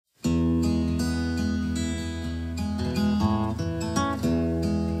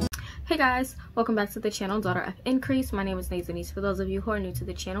Hey guys, welcome back to the channel, Daughter of Increase. My name is Denise. For those of you who are new to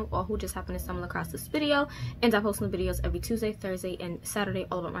the channel or who just happen to stumble across this video, and I post new videos every Tuesday, Thursday, and Saturday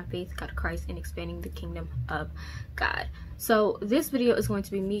all about my faith, God, Christ, and expanding the kingdom of God. So this video is going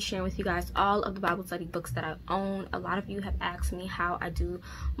to be me sharing with you guys all of the Bible study books that I own. A lot of you have asked me how I do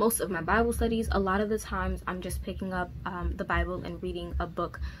most of my Bible studies. A lot of the times I'm just picking up the Bible and reading a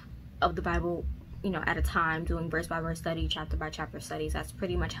book of the Bible, you know, at a time, doing verse by verse study, chapter by chapter studies. That's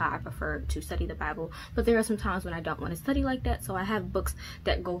pretty much how I prefer to study the Bible. But there are some times when I don't want to study like that, so I have books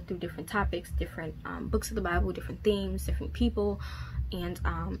that go through different topics, different books of the Bible, different themes, different people, and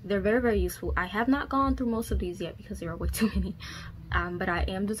they're very, very useful. I have not gone through most of these yet because there are way too many, but I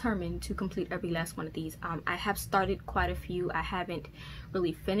am determined to complete every last one of these. I have started quite a few. I haven't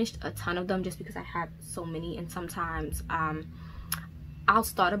really finished a ton of them just because I have so many, and sometimes I'll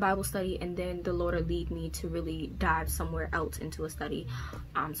start a Bible study and then the Lord will lead me to really dive somewhere else into a study.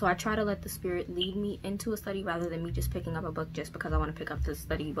 So I try to let the Spirit lead me into a study rather than me just picking up a book just because I want to pick up the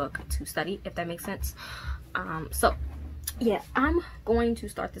study book to study, if that makes sense. So yeah, I'm going to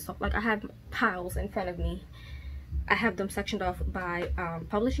start this off. Like, I have piles in front of me. I have them sectioned off by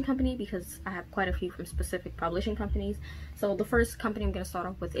publishing company because I have quite a few from specific publishing companies. So the first company I'm going to start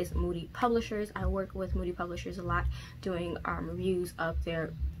off with is Moody Publishers. I work with Moody Publishers a lot, doing reviews of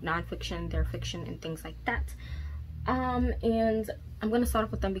their nonfiction, their fiction, and things like that. And I'm going to start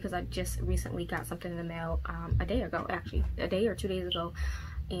off with them because I just recently got something in the mail a day ago, actually, a day or 2 days ago.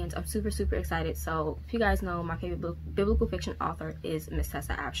 And I'm super excited. So if you guys know, my favorite biblical fiction author is Miss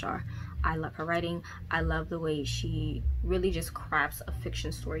Tessa Afshar. I love her writing. I love the way she really just crafts a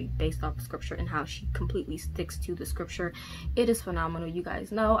fiction story based off of scripture and how she completely sticks to the scripture. It is phenomenal. You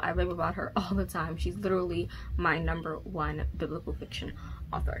guys know I rave about her all the time. She's literally my #1 biblical fiction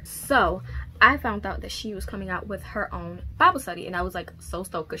author. So I found out that she was coming out with her own Bible study, and I was like so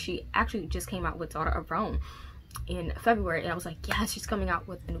stoked because she actually just came out with Daughter of Rome in February, and I was like, yes, she's coming out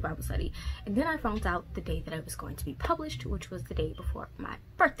with a new Bible study. And then I found out the day that it was going to be published, which was the day before my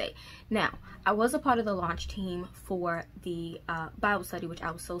birthday. Now, I was a part of the launch team for the Bible study, which I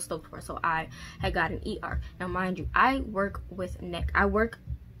was so stoked for. So I had got an ER. Now, mind you, I work with I'm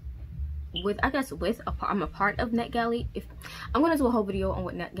a part of NetGalley. If I'm going to do a whole video on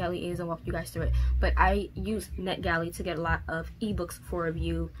what NetGalley is and walk you guys through it, but I use NetGalley to get a lot of ebooks for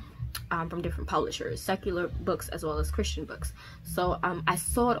review from different publishers, secular books as well as Christian books. So I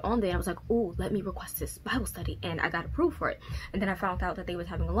saw it on there and I was like, oh, let me request this Bible study, and I got approved for it. And then I found out that they was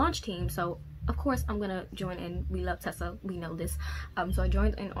having a launch team, so of course I'm gonna join in. We love Tessa, we know this. So I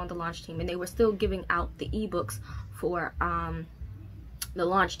joined in on the launch team, and they were still giving out the ebooks for the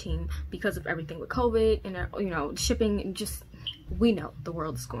launch team because of everything with COVID and you know, shipping, and just, we know the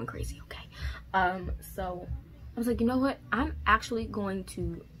world is going crazy. Okay, so I was like, you know what, I'm actually going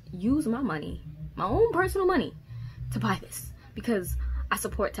to use my money, my own personal money, to buy this because I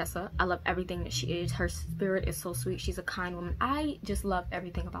support Tessa. I love everything that she is. Her spirit is so sweet. She's a kind woman. I just love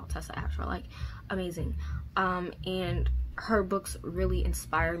everything about Tessa Afshar, like, amazing. And her books really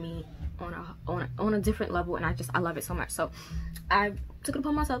inspire me on a different level, and I love it so much. So I took it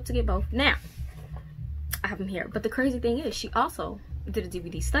upon myself to get both. Now I have them here, but the crazy thing is she also did a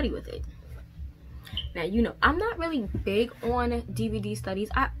DVD study with it. Now, you know, I'm not really big on DVD studies.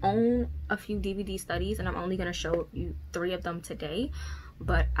 I own a few DVD studies, and I'm only going to show you 3 of them today.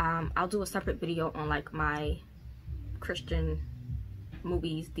 But I'll do a separate video on, like, my Christian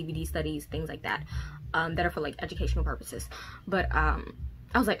movies, DVD studies, things like that, that are for, like, educational purposes. But I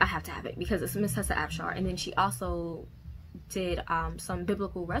was like, I have to have it because it's Miss Tessa Afshar. And then she also did some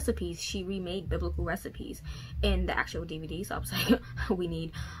biblical recipes. She remade biblical recipes in the actual DVD, so I was like, we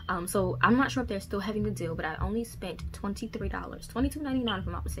need so I'm not sure if they're still having the deal, but I only spent $23, $22.99 if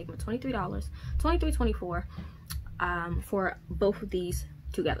I'm not mistaken, but $23, $23.24 for both of these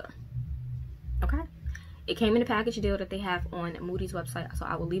together. Okay, it came in a package deal that they have on Moody's website, so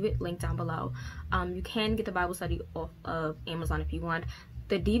I will leave it linked down below. You can get the Bible study off of Amazon if you want.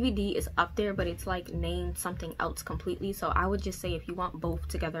 The DVD is up there, but it's like named something else completely. So I would just say, if you want both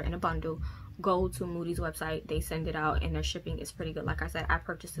together in a bundle, go to Moody's website. They send it out, and their shipping is pretty good. Like I said, I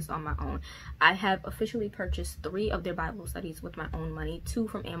purchased this on my own. I have officially purchased 3 of their Bible studies with my own money, 2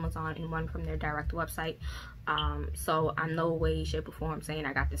 from Amazon and 1 from their direct website. So I'm no way, shape, or form saying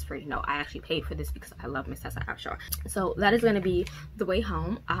I got this free. No, I actually paid for this because I love Miss Tessa Afshar. So that is going to be The Way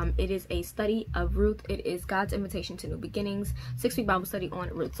Home. It is a study of Ruth. It is God's Invitation to New Beginnings, 6-week Bible study on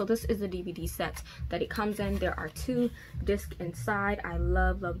Ruth. So this is the DVD set that it comes in. There are 2 discs inside. I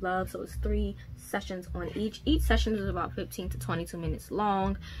love, love, love. So it's 3 sessions on each. Each session is about 15 to 22 minutes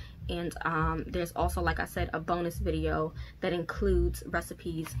long. And there's also, like I said, a bonus video that includes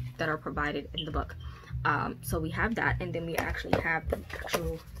recipes that are provided in the book. So we have that, and then we actually have the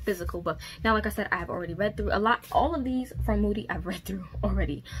actual physical book. Now, like I said, I have already read through all of these from Moody. I've read through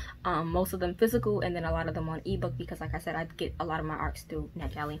already. Most of them physical, and then a lot of them on ebook, because like I said, I get a lot of my arcs through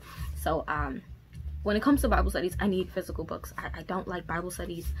NetGalley. So when it comes to Bible studies, I need physical books. I don't like Bible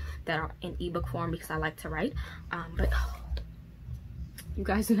studies that are in ebook form because I like to write. But you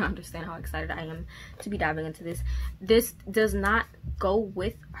guys do not understand how excited I am to be diving into this. This does not go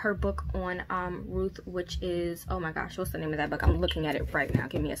with her book on Ruth, which is, oh my gosh, what's the name of that book? I'm looking at it right now.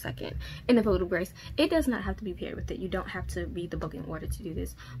 Give me a second. In the Vote of Grace. It does not have to be paired with it. You don't have to read the book in order to do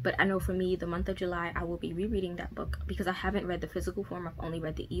this. But I know for me, the month of July, I will be rereading that book because I haven't read the physical form. I've only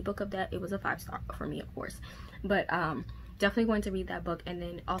read the ebook of that. It was a 5-star for me, of course. But definitely going to read that book and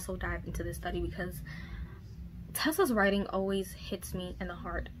then also dive into this study because Tessa's writing always hits me in the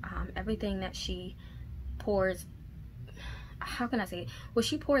heart. Everything that she pours, how can I say it? What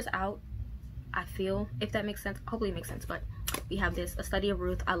she pours out, I feel, if that makes sense. Hopefully it makes sense. But we have this, a study of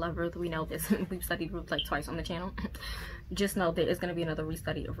Ruth. I love Ruth. We know this. We've studied Ruth like twice on the channel. Just know there is going to be another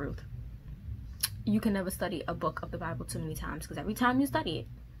restudy of Ruth. You can never study a book of the Bible too many times because every time you study it,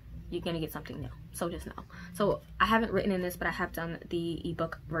 you're gonna get something new. So just know. So I haven't written in this, but I have done the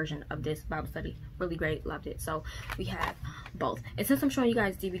ebook version of this Bible study. Really great, loved it. So we have both. And since I'm showing you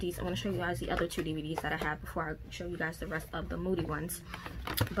guys DVDs, I'm gonna show you guys the other 2 DVDs that I have before I show you guys the rest of the Moody ones.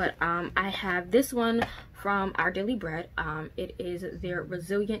 But I have this one from Our Daily Bread. It is their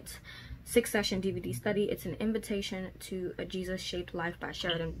Resilient 6-session DVD study. It's an invitation to a Jesus-shaped life by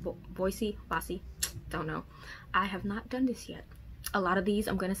Sheridan Boise. Don't know. I have not done this yet. A lot of these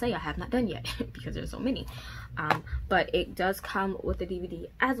I'm gonna say I have not done yet because there's so many, but it does come with the DVD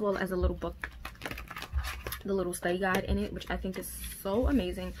as well as a little book, the little study guide in it, which I think is so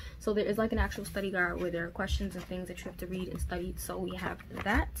amazing. So there is like an actual study guide where there are questions and things that you have to read and study. So we have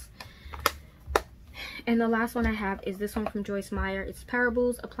that. And the last one I have is this one from Joyce Meyer. It's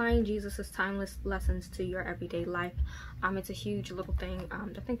Parables, Applying Jesus's Timeless Lessons to Your Everyday Life. It's a huge little thing. I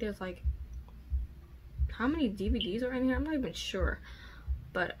think there's like, how many DVDs are in here? I'm not even sure.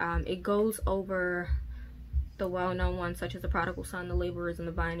 But it goes over the well-known ones such as The Prodigal Son, The Laborers in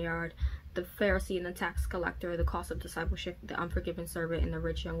the Vineyard, The Pharisee and the Tax Collector, The Cost of Discipleship, The Unforgiven Servant, and The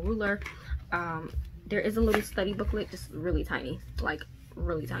Rich Young Ruler. There is a little study booklet, just really tiny, like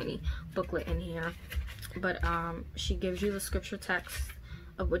really tiny booklet in here. But she gives you the scripture text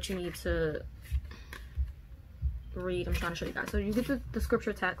of what you need to read. I'm trying to show you guys. So you get the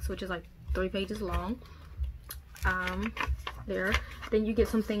scripture text, which is like 3 pages long. There, then you get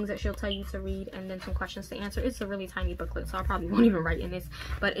some things that she'll tell you to read and then some questions to answer. It's a really tiny booklet, so I probably won't even write in this,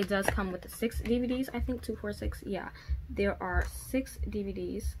 but it does come with 6 DVDs. I think 2, 4, 6. Yeah, there are 6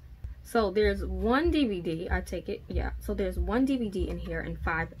 DVDs. So there's 1 DVD, I take it. Yeah, so there's 1 DVD in here and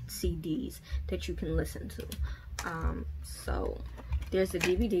 5 CDs that you can listen to. So there's the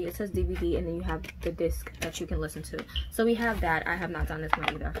DVD, it says DVD, and then you have the disc that you can listen to. So we have that. I have not done this one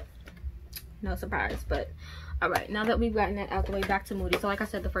either, no surprise. But all right, now that we've gotten that out the way, back to Moody. So like I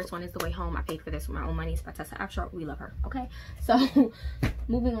said, the first one is The Way Home. I paid for this with my own money. It's by Tessa Afshar. We love her. Okay, so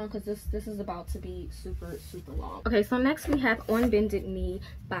moving on, because this is about to be super long. Okay, so next we have On Bended Knee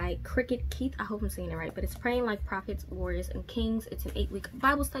by Cricket Keith. I hope I'm saying it right, but it's Praying Like Prophets, Warriors, and Kings. It's an 8-week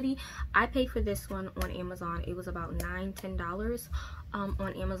Bible study. I paid for this one on Amazon. It was about $9-10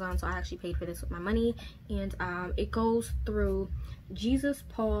 on Amazon, so I actually paid for this with my money. And it goes through Jesus,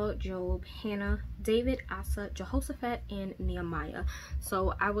 Paul, Job, Hannah, David, Asa, Jehoshaphat, and Nehemiah.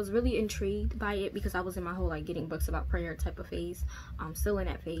 So I was really intrigued by it because I was in my whole like getting books about prayer type of phase. I'm still in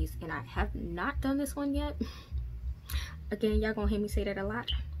that phase, and I have not done this one yet. Again, y'all gonna hear me say that a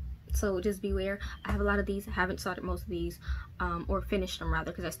lot, so just beware. I have a lot of these. I haven't started most of these, or finished them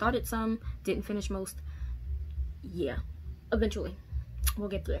rather, because I started some, didn't finish most. Yeah, eventually we'll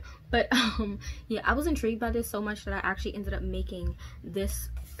get through it. But yeah, I was intrigued by this so much that I actually ended up making this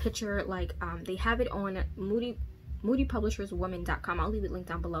picture. Like they have it on moodypublisherswoman.com. I'll leave it linked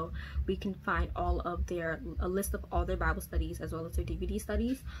down below. We can find all of a list of all their Bible studies as well as their DVD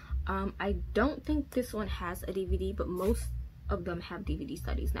studies. I don't think this one has a DVD, but most of them have DVD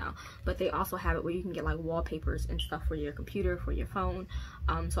studies now, but they also have it where you can get like wallpapers and stuff for your computer, for your phone.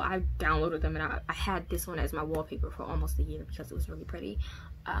 So I downloaded them, and I had this one as my wallpaper for almost a year because it was really pretty.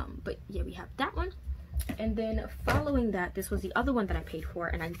 But yeah, we have that one. And then following that, this was the other one that I paid for,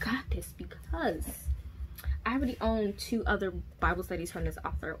 and I got this because I already own 2 other Bible studies from this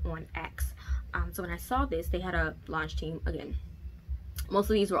author on Acts. So when I saw this, they had a launch team. Again, most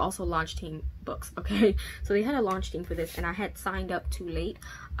of these were also launch team books, okay? So they had a launch team for this, and I had signed up too late.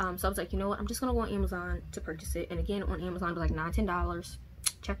 So I was like, you know what, I'm just gonna go on Amazon to purchase it. And again, on Amazon it was like $9-10.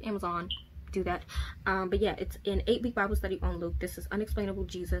 Check Amazon, do that. But yeah, it's an 8-week Bible study on Luke. This is Unexplainable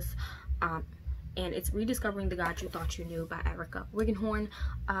Jesus, and it's Rediscovering the God You Thought You Knew by Erica Wiggenhorn.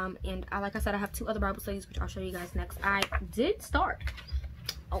 And like I said, I have 2 other Bible studies, which I'll show you guys next. I did start,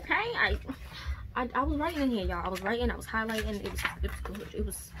 okay? I was writing in here, y'all. I was writing, I was highlighting. It was good. It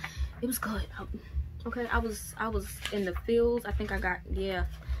was good. Okay, I was in the fields. I think I got, yeah.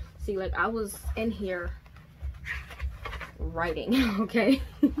 See, like, I was in here writing, okay?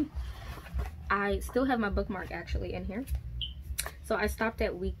 I still have my bookmark actually in here. So I stopped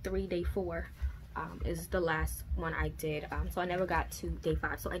at week 3, day 4. Is the last one I did. So I never got to day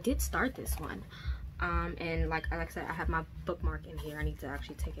 5. So I did start this one. And like I said, I have my bookmark in here. I need to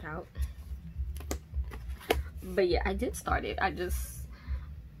actually take it out. But yeah, I did start it.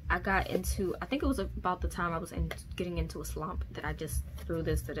 I got into, I think it was about the time I was getting into a slump that I just threw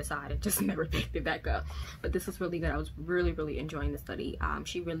this to the side and just never picked it back up. But this was really good. I was really enjoying the study.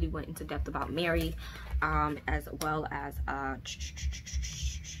 She really went into depth about Mary, as well as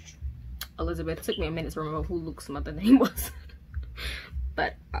Elizabeth. It took me a minute to remember who Luke's mother name was.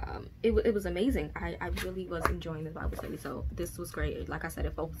 But it was amazing. I really was enjoying the Bible study. So this was great. Like I said,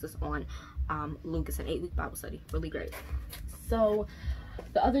 it focuses on Luke. It's an 8-week Bible study. Really great. So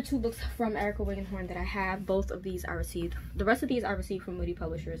the other 2 books from Erica Wiggenhorn that I have, both of these I received. The rest of these I received from Moody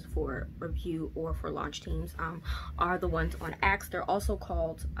Publishers for review or for launch teams, are the ones on Acts. They're also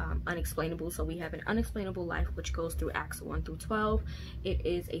called Unexplainable. So we have an Unexplainable Life, which goes through Acts 1 through 12. It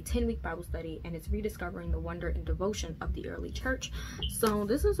is a 10-week Bible study, and it's rediscovering the wonder and devotion of the early church. So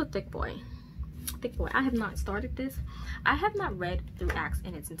this is a thick boy. I have not started this. I have not read through Acts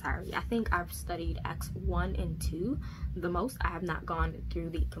in its entirety. I think I've studied Acts 1 and 2 the most. I have not gone through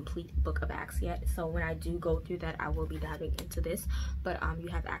the complete book of Acts yet. So when I do go through that, I will be diving into this. But you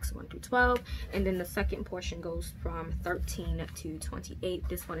have Acts 1 through 12, and then the second portion goes from 13 to 28.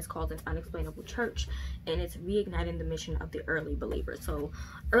 This one is called An Unexplainable Church, and it's reigniting the mission of the early believers. So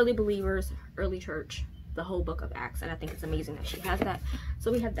early believers, early church, the whole book of Acts. And I think it's amazing that she has that.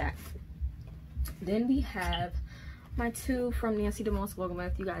 So we have that. Then we have my 2 from Nancy DeMoss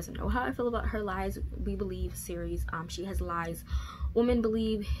Wolgemuth. You guys know how I feel about her Lies We Believe series. She has Lies Women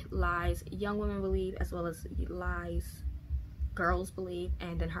Believe, Lies Young Women Believe, as well as Lies Girls Believe.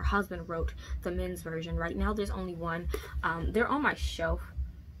 And then her husband wrote the men's version. Right now there's only one. They're on my shelf,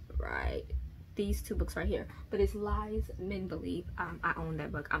 right? These 2 books right here, but it's Lies Men Believe. I own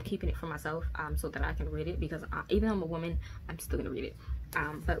that book. I'm keeping it for myself so that I can read it, because even though I'm a woman, I'm still gonna read it.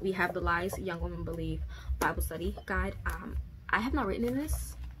 But we have the Lies Young Women Believe Bible Study Guide. I have not written in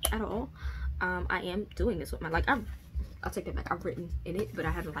this at all. I am doing this with my, like, I'll take that back. I've written in it, but I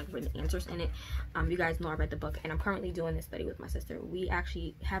haven't like written answers in it. You guys know I read the book, and I'm currently doing this study with my sister. We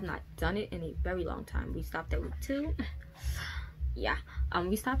actually have not done it in a very long time. We stopped at week 2. Yeah,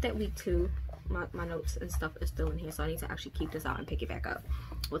 we stopped at week 2. My notes and stuff is still in here, so I need to actually keep this out and pick it back up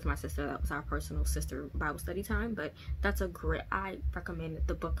with my sister. That was our personal sister Bible study time. But that's a great, I recommend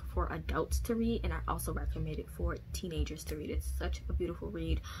the book for adults to read, and I also recommend it for teenagers to read. It's such a beautiful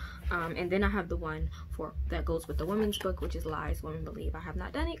read. And then I have the one that goes with the women's book, which is Lies Women Believe. I have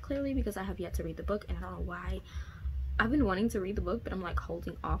not done it, clearly, because I have yet to read the book, and I don't know why. I've been wanting to read the book, but I'm like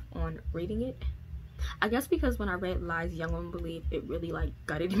holding off on reading it. I guess because when I read Lies Young Women Believe, it really like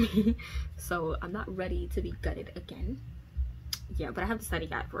gutted me. So I'm not ready to be gutted again. Yeah, but I have the study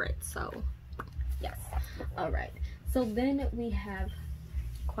guide for it, so yes. All right, so then we have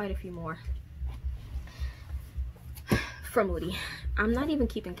quite a few more from Moody. I'm not even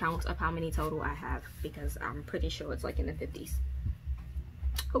keeping count of how many total I have, because I'm pretty sure it's like in the 50s.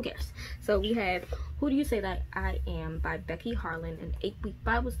 Who cares? So we have Who Do You Say That I Am by Becky Harlan, an 8-week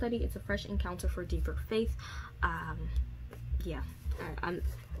Bible study. It's a fresh encounter for deeper faith. Yeah, I'm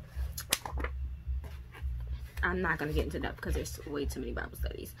not gonna get into depth because there's way too many Bible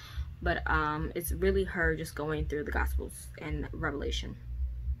studies, but it's really her just going through the Gospels and Revelation.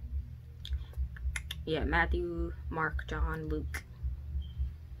 Yeah, Matthew, Mark, John, Luke.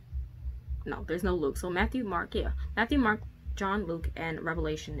 No, there's no Luke. So Matthew, Mark, John, Luke, and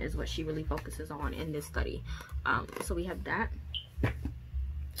Revelation is what she really focuses on in this study. So we have that.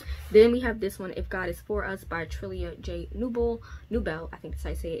 Then we have this one, If God Is For Us, by Trillia J. Newbell, I think that's how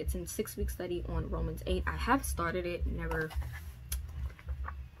I say it. It's in 6-week study on Romans 8. I have started it, never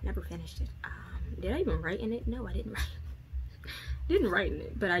finished it. Did I even write in it? No, I didn't write in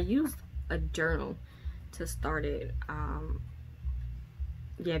it, but I used a journal to start it.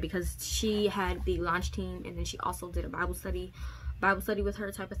 Yeah, because she had the launch team, and then she also did a Bible study with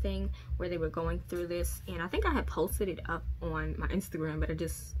her type of thing, where they were going through this. And I think I had posted it up on my Instagram, but I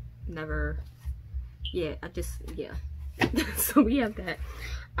just never, yeah. So we have that.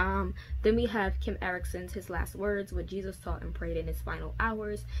 Then we have Kim Erickson's His Last Words, What Jesus Taught and Prayed in His Final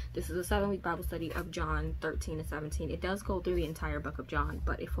Hours. This is a 7-week Bible study of John 13 and 17. It does go through the entire book of John,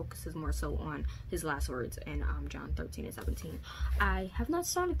 but it focuses more so on his last words in John 13 and 17. I have not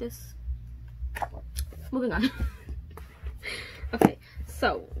started this. Moving on. Okay,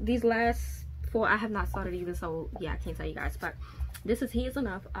 so these last 4 I have not started either, so yeah, I can't tell you guys, but this is He Is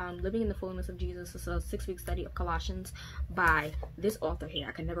Enough, Living in the Fullness of Jesus. It's a 6-week study of Colossians by this author here.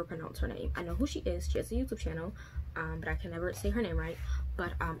 I can never pronounce her name. I know who she is. She has a YouTube channel, but I can never say her name right.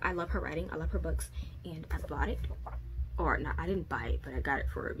 But I love her writing. I love her books, and I bought it. Or not, I didn't buy it, but I got it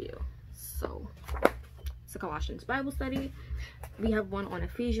for review. So it's a Colossians Bible study. We have one on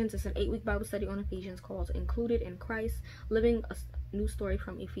Ephesians. It's an 8-week Bible study on Ephesians called Included in Christ, Living a New Story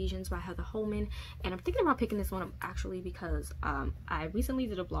from Ephesians by Heather Holman. And I'm thinking about picking this one up actually because I recently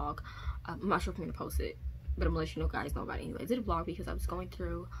did a vlog. I'm not sure if I'm gonna post it, but I'm gonna let you guys know about it anyway. I did a vlog because I was going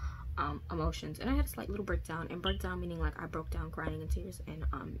through emotions, and I had a slight little breakdown. And breakdown meaning like I broke down crying in tears, and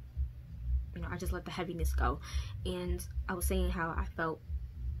you know, I just let the heaviness go. And I was saying how I felt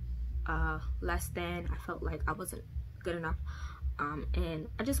less than, I felt like I wasn't good enough. And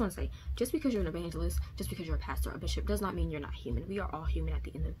I just want to say, just because you're an evangelist, just because you're a pastor or a bishop, does not mean you're not human. We are all human at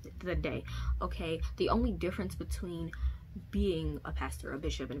the end of the day, okay? The only difference between being a pastor, a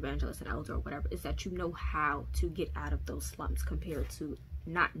bishop, an evangelist, an elder, or whatever, is that you know how to get out of those slumps compared to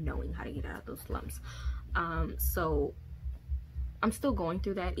not knowing how to get out of those slumps. So I'm still going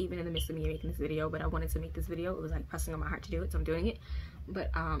through that even in the midst of me making this video, but I wanted to make this video. It was like pressing on my heart to do it, so I'm doing it.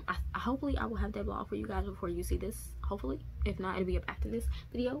 But hopefully I will have that vlog for you guys before you see this, hopefully. If not, it'll be up after this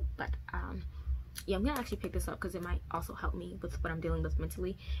video. But yeah, I'm gonna actually pick this up because it might also help me with what I'm dealing with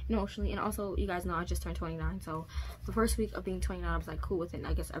mentally and emotionally. And also, you guys know I just turned 29, so the first week of being 29 I was like cool with it, and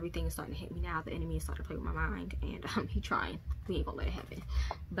I guess everything is starting to hit me now. The enemy is starting to play with my mind, and he's trying. We ain't gonna let it happen.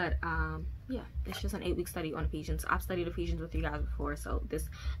 But yeah, it's just an 8-week study on Ephesians. I've studied Ephesians with you guys before, so this,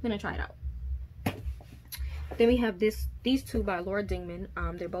 I'm gonna try it out. Then we have these 2 by Laura Dingman.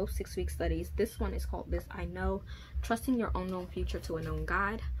 They're both 6-week studies. This one is called This I Know, Trusting Your Unknown Future to a Known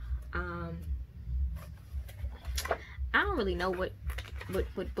God. I don't really know what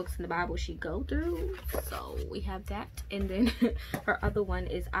books in the Bible she go through, so we have that. And then her other one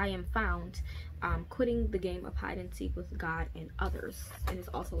is I Am Found, Quitting the Game of Hide and Seek with God and Others. And it's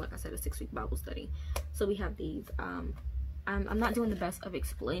also, like I said, a 6-week Bible study. So we have these. I'm not doing the best of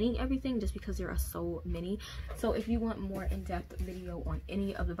explaining everything just because there are so many. So if you want more in-depth video on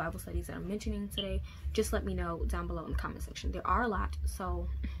any of the Bible studies that I'm mentioning today, just let me know down below in the comment section. There are a lot, so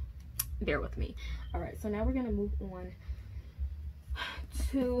bear with me. All right, so now we're gonna move on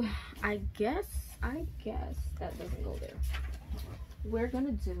to, I guess that doesn't go there. We're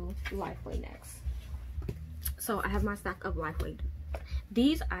gonna do Lifeway next. So I have my stack of Lifeway.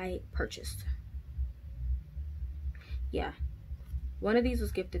 These I purchased. Yeah, one of these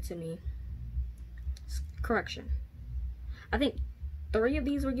was gifted to me. Correction, I think 3 of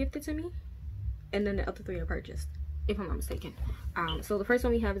these were gifted to me, and then the other 3 are purchased, if I'm not mistaken. So the first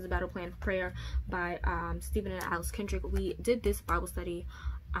one we have is a Battle Plan for Prayer by Stephen and Alice Kendrick. We did this Bible study.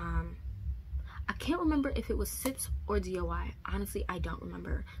 I can't remember if it was SIPS or DOI. Honestly, I don't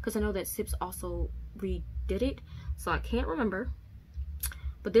remember, because I know that SIPS also redid it, so I can't remember.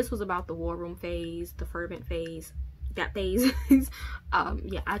 But this was about the war room phase, the fervent phase, that phase.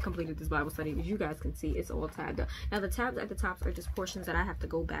 Yeah, I completed this Bible study. As you guys can see, it's all tabbed up. Now the tabs at the top are just portions that I have to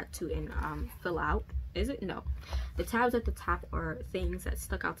go back to and fill out. Is it? No, the tabs at the top are things that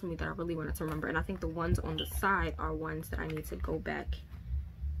stuck out to me that I really wanted to remember, and I think the ones on the side are ones that I need to go back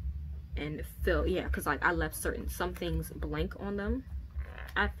and fill. Yeah, because like I left some things blank on them,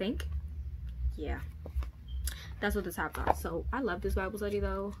 I think. Yeah, that's what the tabs are. So I love this Bible study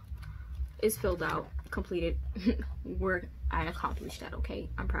though. It's filled out, completed. I accomplished that, okay?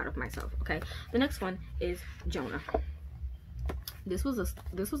 I'm proud of myself, okay? The next one is Jonah. This was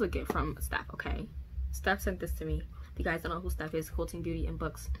a gift from Steph, okay? Steph sent this to me. If you guys don't know who Steph is, Quilting Beauty and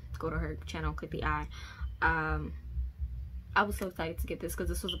Books, go to her channel, click the eye. I was so excited to get this because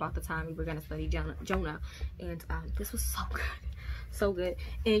this was about the time we were going to study Jonah, and this was so good. So good.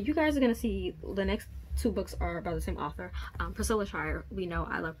 And you guys are gonna see the next 2 books are by the same author, Priscilla Shirer. We know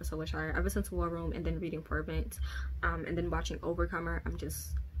I love Priscilla Shirer ever since War Room, and then reading Fervent, and then watching Overcomer.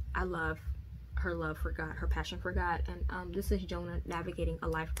 I love her love for God, her passion for God. And this is Jonah navigating a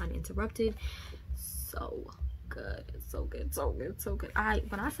life uninterrupted. So good, so good, so good, so good.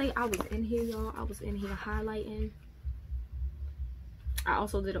 When I say I was in here, y'all, I was in here highlighting. I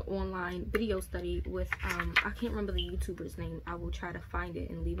also did an online video study with I can't remember the YouTuber's name. I will try to find it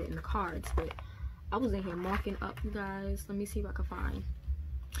and leave it in the cards, but I was in here marking up, you guys. Let me see if I can find.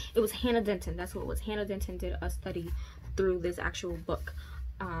 It was Hannah Denton. That's what it was. Hannah Denton did a study through this actual book.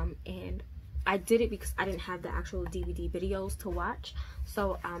 And I did it because I didn't have the actual DVD videos to watch.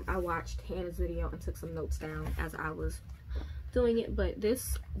 So I watched Hannah's video and took some notes down as I was doing it. But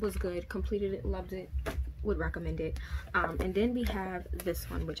this was good. Completed it. Loved it. Would recommend it. And then we have this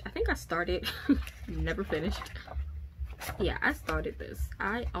one, which I think I started. Never finished. Yeah, I started this.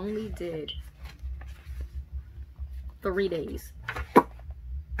 I only did 3 days.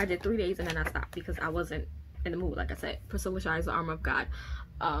 I did 3 days and then I stopped because I wasn't in the mood. Like I said, Priscilla Shirer's The Armor of God,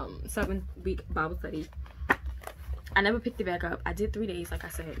 7-week Bible study. I never picked it back up. I did 3 days. Like I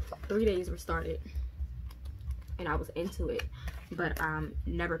said, 3 days were started and I was into it, but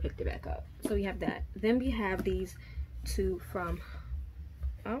never picked it back up. So we have that. Then we have these 2 from,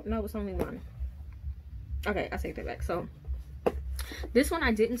 oh no, it's only 1. Okay, I take that back. So this one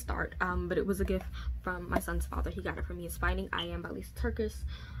I didn't start, but it was a gift from my son's father. He got it for me. It's Finding I Am by Lysa TerKeurst.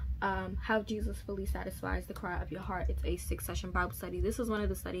 How Jesus Fully Satisfies the Cry of Your Heart. It's a 6-session Bible study. This is one of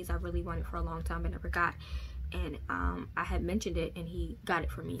the studies I really wanted for a long time but never got. And I had mentioned it and he got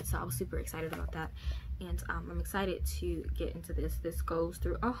it for me. So I was super excited about that. And I'm excited to get into this. This goes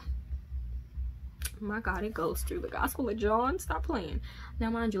through, oh my God, it goes through the Gospel of John. Stop playing.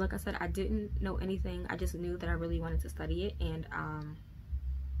 Now, mind you, like I said, I didn't know anything. I just knew that I really wanted to study it. And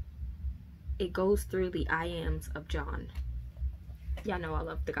it goes through the I Ams of John. Y'all know I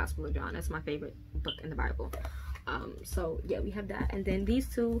love the Gospel of John. That's my favorite book in the Bible. So yeah, we have that. And then these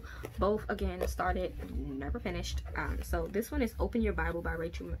 2 both again started, never finished. So this one is Open Your Bible by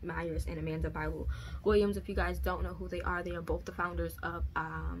Rachel Myers and Amanda Bible Williams. If you guys don't know who they are both the founders of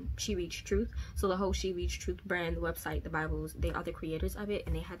She Reads Truth. So the whole She Reads Truth brand, the website, the Bibles, they are the creators of it,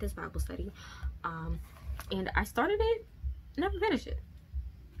 and they had this Bible study. And I started it, never finished it.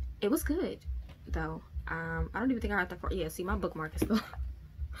 It was good though. I don't even think I got that far. Yeah, see, my bookmark is still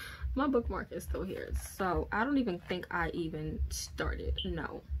my bookmark is still here. So I don't even think I even started.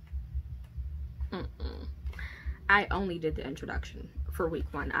 No. I only did the introduction for week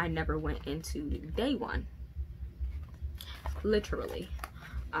 1. I never went into day 1. Literally.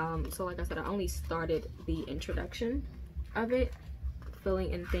 So like I said, I only started the introduction of it,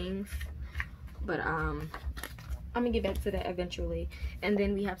 filling in things. But I'm gonna get back to that eventually. And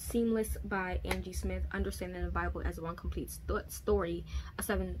then we have Seamless by Angie Smith, Understanding the Bible as One Complete Story, a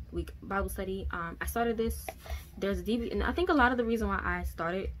 7-week Bible study. I started this. There's a DVD, and I think a lot of the reason why I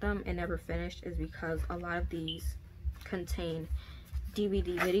started them and never finished is because a lot of these contain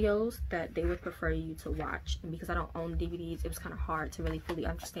DVD videos that they would prefer you to watch, and because I don't own DVDs, it was kind of hard to really fully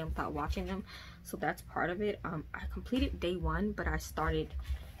understand without watching them. So that's part of it. I completed day 1, but I started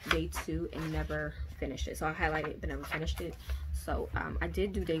day 2 and never finished it. So I highlighted it but never finished it. So I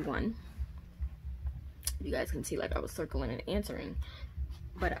did do day 1. You guys can see, like, I was circling and answering,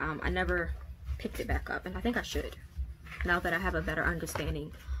 but I never picked it back up, and I think I should now that I have a better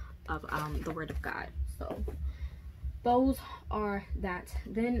understanding of the Word of God. So those are that.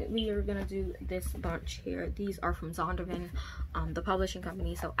 Then we are gonna do this bunch here. These are from Zondervan, the publishing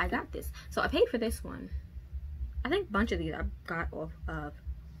company. So I got this. So I paid for this one. I think a bunch of these I got off of,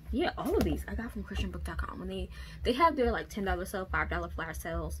 yeah, all of these I got from christianbook.com. When they have their like $10 sale, $5 flash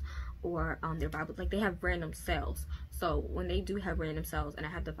sales, or their Bible, like they have random sales. So when they do have random sales and I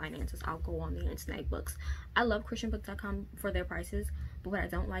have the finances, I'll go on there and snag books. I love christianbook.com for their prices, but what I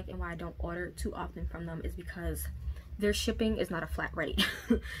don't like and why I don't order too often from them is because their shipping is not a flat rate.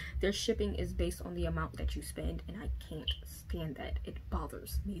 Their shipping is based on the amount that you spend, and I can't stand that. It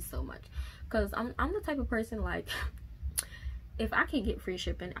bothers me so much because I'm the type of person, like, if I can get free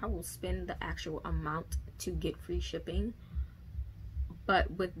shipping, I will spend the actual amount to get free shipping.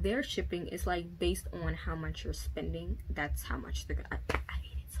 But with their shipping, it's like based on how much you're spending, that's how much they're gonna. I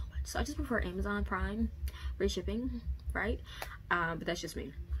hate it so much. So I just prefer Amazon Prime free shipping, right? But that's just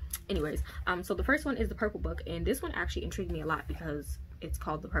me. Anyways, so the first one is the Purple Book, and this one actually intrigued me a lot because it's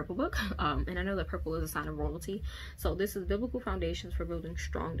called the Purple Book, and I know that purple is a sign of royalty. So this is Biblical Foundations for Building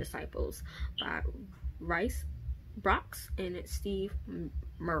Strong Disciples by Rice Brox and Steve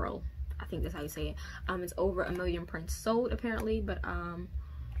Murrell. I think that's how you say it. It's over 1 million prints sold apparently, but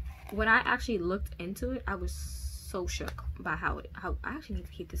when I actually looked into it, I was so shook by how I actually need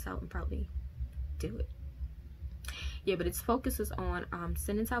to keep this out and probably do it. Yeah, but its focuses on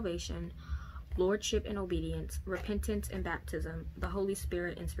sin and salvation, lordship and obedience, repentance and baptism, the Holy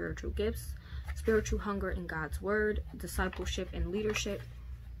Spirit and spiritual gifts, spiritual hunger in God's word, discipleship and leadership,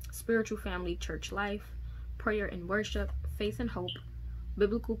 spiritual family church life, prayer and worship, faith and hope,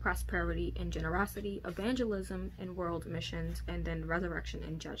 biblical prosperity and generosity, evangelism and world missions, and then resurrection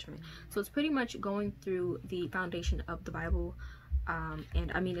and judgment. So it's pretty much going through the foundation of the Bible,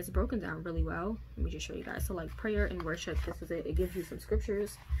 and I mean, it's broken down really well. Let me just show you guys. So like prayer and worship, this is it. It gives you some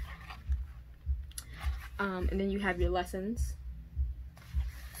scriptures, and then you have your lessons.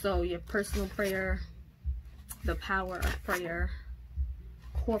 So your personal prayer, the power of prayer,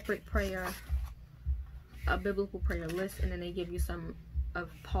 corporate prayer, a biblical prayer list, and then they give you some of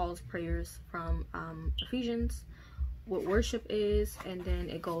Paul's prayers from Ephesians, what worship is, and then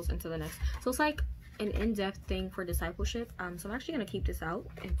it goes into the next. So it's like an in-depth thing for discipleship. So I'm actually gonna keep this out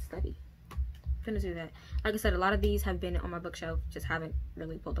and study. I'm gonna do that. Like I said, a lot of these have been on my bookshelf, just haven't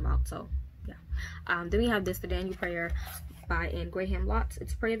really pulled them out. So yeah. Then we have this, the Daniel Prayer by Anne Graham Lotz.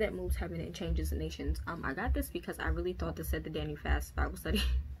 It's prayer that moves heaven and changes the nations. I got this because I really thought this said the Daniel Fast Bible Study.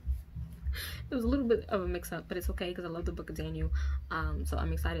 It was a little bit of a mix-up, but it's okay because I love the book of Daniel. So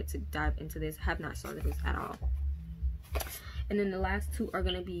I'm excited to dive into this. I have not started this at all. And then the last two are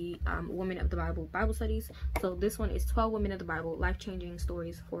going to be Women of the Bible studies. So this one is 12 Women of the Bible, life-changing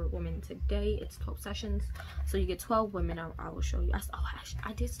stories for women today. It's 12 sessions. So you get 12 women. I will show you.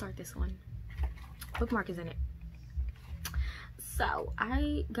 I did start this one. Bookmark is in it. So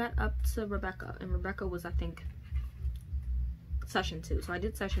I got up to Rebecca, and Rebecca was, I think, session 2. So I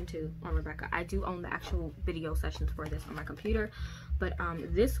did session 2 on Rebecca. I do own the actual video sessions for this on my computer, but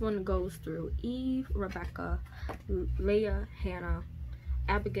this one goes through Eve, Rebecca, Leah, Hannah,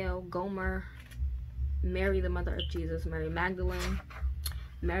 Abigail, Gomer, Mary the mother of Jesus, Mary Magdalene,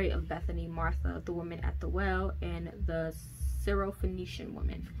 Mary of Bethany, Martha, the woman at the well, and the Syrophoenician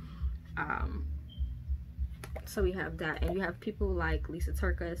woman. So we have that, and you have people like Lysa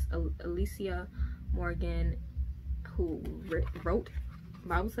TerKeurst, Alicia Morgan, who wrote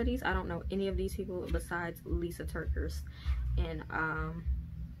Bible studies. I don't know any of these people besides Lysa TerKeurst and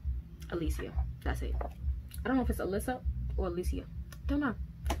Alicia. That's it. I don't know if it's Alyssa or Alicia. Don't know.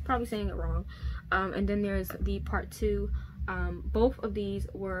 Probably saying it wrong. And then there's the part 2. Both of these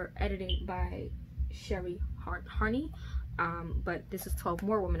were edited by Harney. But this is 12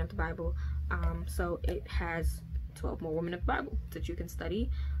 more women of the Bible. So it has 12 more women of the Bible that you can study.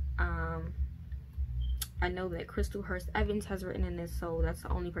 I know that Crystal Hurst Evans has written in this, so that's the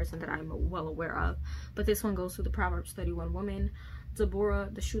only person that I'm well aware of. But this one goes through the Proverbs 31 woman, Deborah,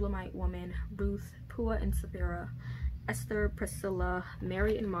 the Shulamite woman, Ruth, Pua and Sapphira, Esther, Priscilla,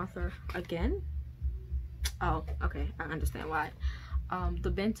 Mary and Martha again. Oh, okay, I understand why. The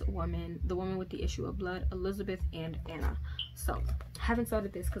Bent woman, the woman with the issue of blood, Elizabeth, and Anna. So, haven't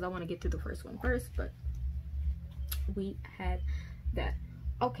started this because I want to get through the first one first, but we had that.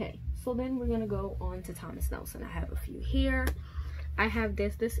 Okay, so then we're gonna go on to Thomas Nelson. I have a few here. I have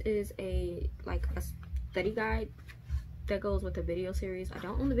this. This is a study guide that goes with the video series. I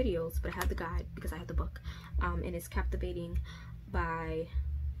don't own the videos, but I have the guide because I have the book. And it's Captivating by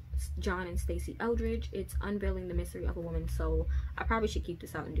John and Staci Eldrige. It's Unveiling the Mystery of a Woman. So I probably should keep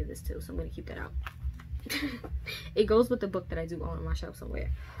this out and do this too. So I'm gonna keep that out. It goes with the book that I do own on my shelf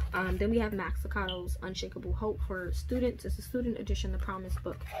somewhere. Then we have Max Licado's Unshakable Hope for students. It's a student edition, the Promise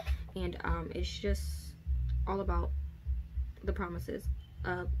book, and it's just all about the promises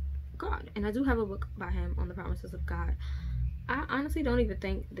of God. And I do have a book by him on the promises of God. I honestly don't even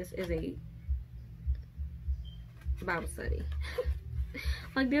think this is a Bible study.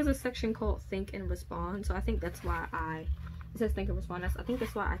 Like, there's a section called Think and Respond, so I think that's why it says Think and Respond. I think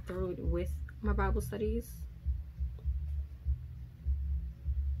that's why I threw it with my Bible studies.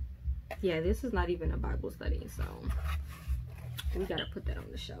 Yeah, this is not even a Bible study, so we gotta put that on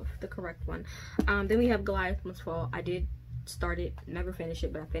the shelf, the correct one. Then we have Goliath Must Fall. I did start it, never finished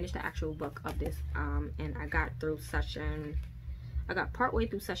it, but I finished the actual book of this, and I got partway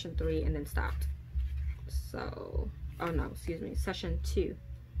through session 3 and then stopped. So, oh no, excuse me, session 2.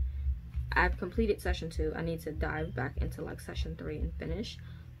 I've completed session 2. I need to dive back into like session 3 and finish.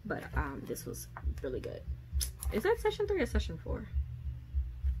 But this was really good. Is that session 3 or session 4?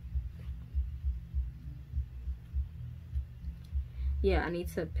 Yeah, I need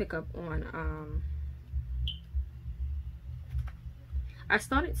to pick up on I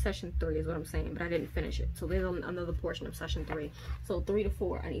started session 3 is what I'm saying, but I didn't finish it. So there's another portion of session 3. So 3 to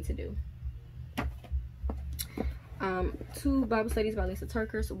 4 I need to do. 2 Bible studies by Lysa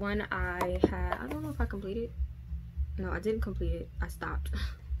TerKeurst. One I don't know if I completed. No, I didn't complete it. I stopped.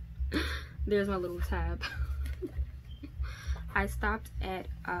 There's my little tab. I stopped at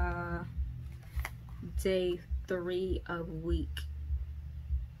day 3 of week.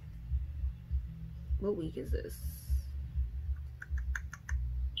 What week is this?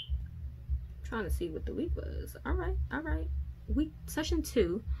 I'm trying to see what the week was. All right. Week session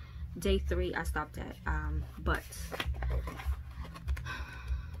 2, day 3. I stopped at. But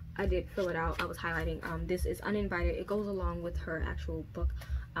I did fill it out. I was highlighting. This is uninvited. It goes along with her actual book.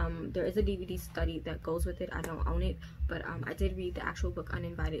 There is a DVD study that goes with it. I don't own it, but I did read the actual book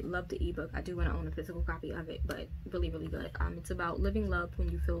Uninvited. Love the ebook. I do want to own a physical copy of it, but really good. It's about living loved when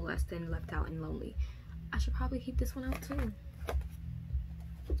you feel less than, left out, and lonely. I should probably keep this one out too.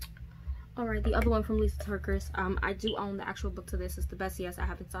 Alright, the other one from Lysa TerKeurst. I do own the actual book to this. It's The Best Yes. I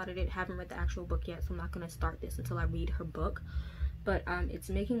haven't started it. Haven't read the actual book yet, so I'm not going to start this until I read her book. But it's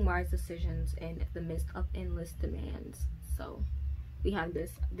Making Wise Decisions in the Midst of Endless Demands. So we have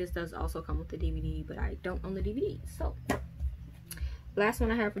this. This does also come with the DVD, but I don't own the DVD. So last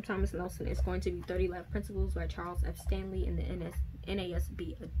one I have from Thomas Nelson is going to be 30 Life Principles by Charles F. Stanley in the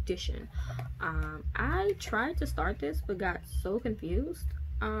NASB edition. I tried to start this but got so confused.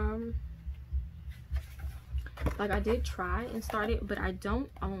 Like, I did try and start it, but I don't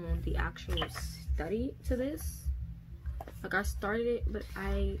own the actual study to this. Like, I started it, but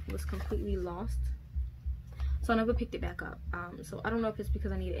I was completely lost, so I never picked it back up. So I don't know if it's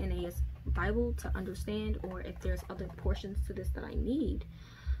because I need an NAS Bible to understand, or if there's other portions to this that I need,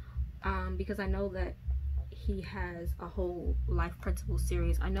 because I know that he has a whole life principle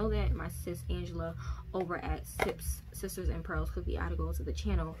series. I know that my sis Angela over at Sips Sisters and Pearls Cookie Articles of the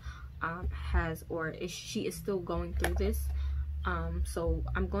channel she is still going through this. So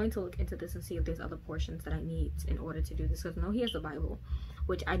I'm going to look into this and see if there's other portions that I need in order to do this, because I know he has a Bible,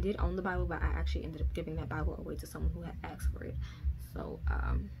 which I did own the Bible, but I actually ended up giving that Bible away to someone who had asked for it. So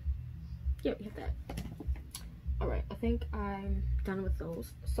yeah, we have that. All right, I think I'm done with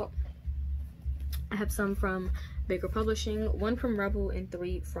those. So I have some from Baker Publishing, 1 from Rebel, and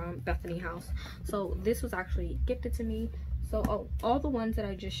 3 from Bethany House. So this was actually gifted to me. So all the ones that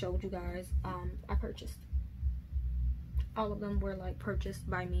I just showed you guys, I purchased. All of them were like purchased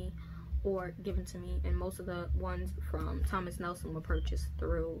by me or given to me, and most of the ones from Thomas Nelson were purchased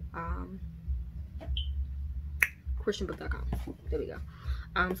through christianbook.com. There we go.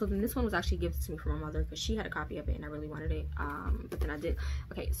 So then this one was actually gifted to me from my mother because she had a copy of it and I really wanted it. But then I did.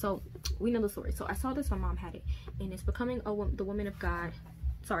 Okay, so we know the story. So I saw this, my mom had it, and it's Becoming the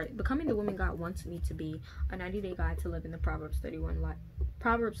Woman God Wants Me to Be, a 90-day guide to live in the Proverbs 31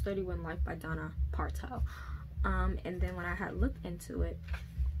 life by Donna Partow. And then when I had looked into it,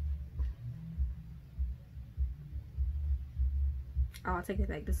 I'll take it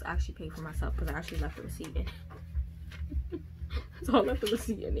back. This is actually paid for myself because I actually left the receipt in. So I left the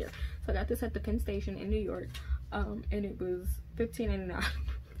receipt in there. So I got this at the Penn Station in New York, and it was $15.99.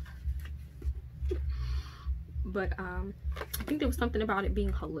 But I think there was something about it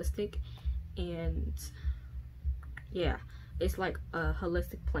being holistic, and yeah, it's like a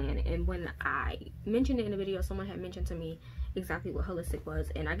holistic plan. And when I mentioned it in the video, someone had mentioned to me exactly what holistic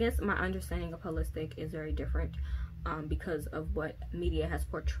was, and I guess my understanding of holistic is very different because of what media has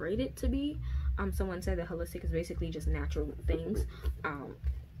portrayed it to be. Someone said that holistic is basically just natural things.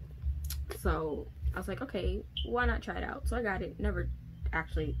 So I was like, okay, why not try it out? So I got it. Never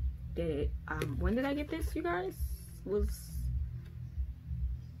actually did it. When did I get this, you guys? Was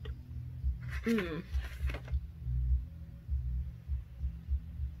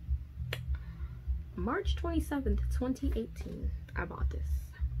March 27th, 2018. I bought this.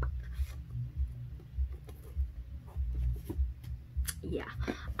 Yeah.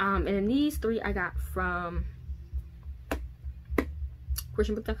 And then these 3 I got from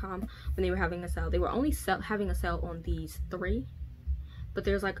christianbook.com when they were having a sale. They were only having a sale on these 3, but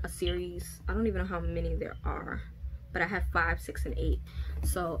there's like a series. I don't even know how many there are, but I have 5, 6, and 8.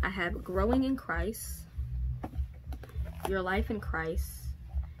 So I have Growing in Christ, Your Life in Christ,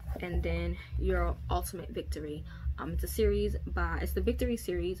 and then Your Ultimate Victory. It's a series it's the Victory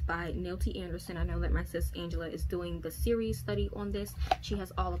series by Neil T. Anderson. I know that my sis Angela is doing the series study on this. She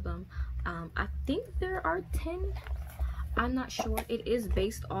has all of them. I think there are 10. I'm not sure. It is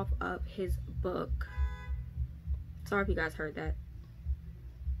based off of his book. Sorry if you guys heard that.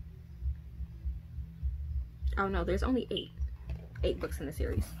 Oh no, there's only 8 books in the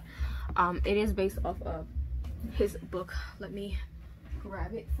series. It is based off of his book. Let me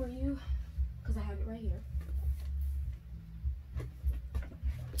grab it for you because I have it right here.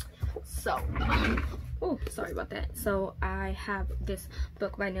 So oh, sorry about that. So I have this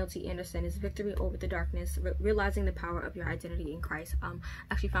book by Neil T. Anderson. It's Victory Over the Darkness, Realizing the Power of Your Identity in Christ. I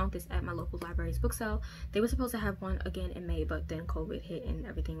actually found this at my local library's book sale. They were supposed to have one again in May, but then COVID hit and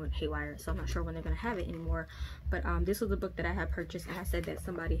everything went haywire, so I'm not sure when they're gonna have it anymore. But this was a book that I had purchased, and I said that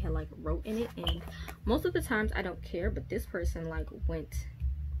somebody had like wrote in it, and most of the times I don't care, but this person like went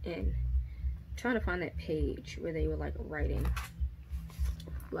in trying to find that page where they were like writing.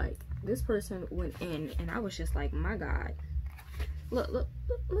 Like, this person went in, and I was just like, my God, look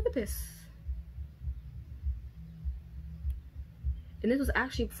at this. And this was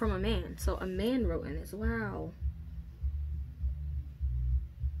actually from a man, so a man wrote in this. Wow.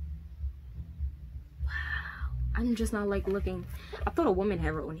 I'm just not like looking. I thought a woman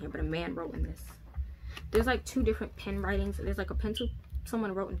had wrote in here, but a man wrote in this. There's like two different pen writings. There's like a pencil,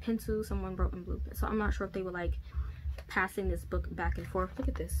 someone wrote in pencil, someone wrote in blue pen. So I'm not sure if they were like passing this book back and forth. Look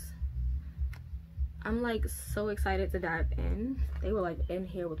at this. I'm like so excited to dive in. They were like in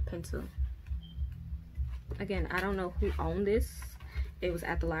here with pencil. Again, I don't know who owned this. It was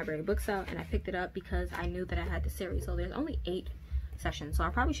at the library book sale, and I picked it up because I knew that I had the series. So there's only 8 sessions, so I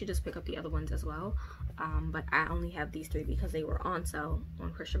probably should just pick up the other ones as well. But I only have these 3 because they were on sale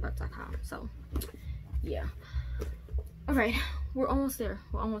on christianbooks.com. So yeah. All right, we're almost there.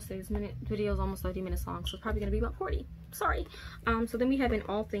 This video is almost 30 minutes long, so it's probably gonna be about 40. Sorry. So then we have In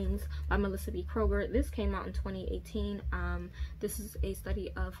All Things by Melissa B. Kroger. This came out in 2018. This is a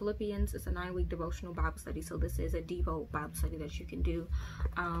study of Philippians. It's a 9-week devotional Bible study, so this is a Devo Bible study that you can do.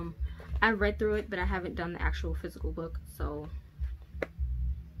 I've read through it, but I haven't done the actual physical book, so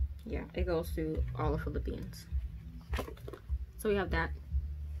yeah, it goes through all of Philippians. So we have that.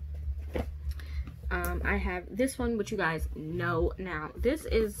 I have this one, which you guys know now. This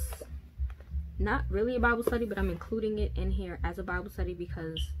is not really a Bible study, but I'm including it in here as a Bible study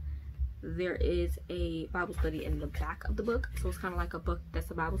because there is a Bible study in the back of the book. So it's kind of like a book that's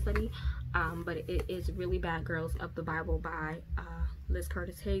a Bible study. But it is Really Bad Girls of the Bible by Liz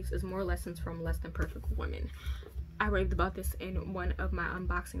Curtis Higgs. It's more lessons from less than perfect women. I raved about this in one of my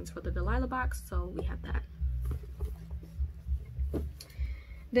unboxings for the Delilah box, so we have that.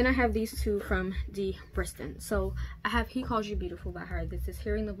 Then I have these 2 from Dee Briston. So I have He Calls You Beautiful by her. This is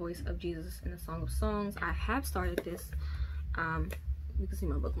Hearing the Voice of Jesus in the Song of Songs. I have started this. You can see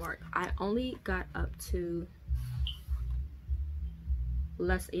my bookmark. I only got up to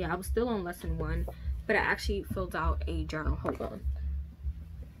I was still on lesson 1, but I actually filled out a journal. Hold on.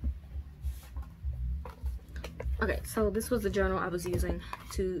 Okay, so this was the journal I was using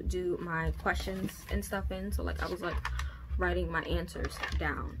to do my questions and stuff in. So like I was like writing my answers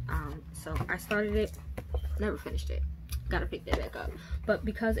down. So I started it, never finished it. Gotta pick that back up. But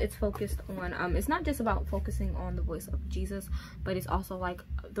because it's focused on it's not just about focusing on the voice of Jesus, but it's also like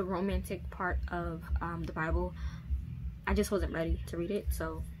the romantic part of the Bible. I just wasn't ready to read it,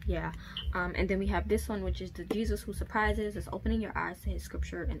 so yeah. And then we have this one, which is The Jesus Who Surprises. It's opening your eyes to his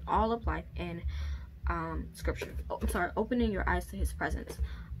scripture in all of life and opening your eyes to his presence.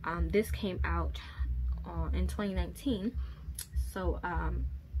 This came out in 2019. So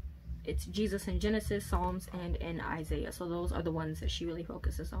it's Jesus in Genesis, Psalms, and in Isaiah. So those are the ones that she really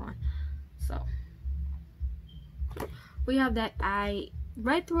focuses on. So we have that. I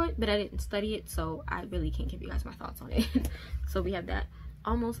read through it, but I didn't study it, so I really can't give you guys my thoughts on it. So we have that.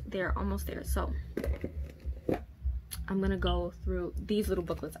 Almost there. So I'm gonna go through these little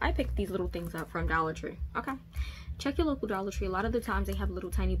booklets. I picked these little things up from Dollar Tree. Okay, check your local Dollar Tree. A lot of the times they have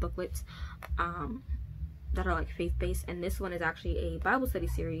little tiny booklets that are like faith-based, and this one is actually a Bible study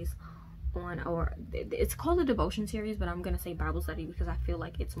series on, or it's called a devotion series, but I'm gonna say Bible study because I feel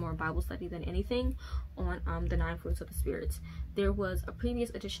like it's more Bible study than anything, on the 9 fruits of the spirits. There was a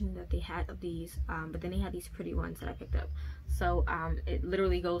previous edition that they had of these, but then they had these pretty ones that I picked up. So it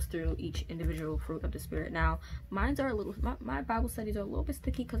literally goes through each individual fruit of the spirit. Now mine's are a little, my Bible studies are a little bit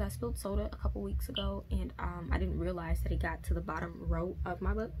sticky because I spilled soda a couple weeks ago, and I didn't realize that it got to the bottom row of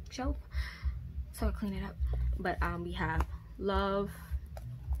my bookshelf, so I clean it up. But we have love,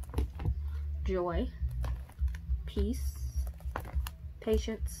 joy, peace,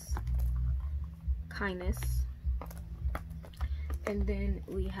 patience, kindness, and then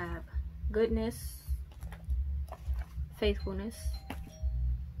we have goodness, faithfulness.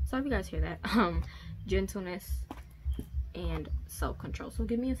 So if you guys hear that, gentleness, and self-control. So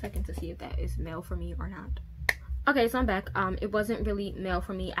give me a second to see if that is male for me or not. Okay, so I'm back. It wasn't really male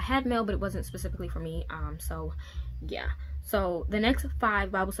for me. I had male, but it wasn't specifically for me. So yeah. So the next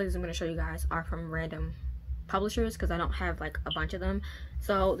 5 Bible studies I'm going to show you guys are from random publishers because I don't have like a bunch of them.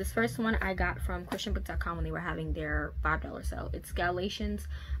 So this first one I got from christianbook.com when they were having their $5 sale. It's Galatians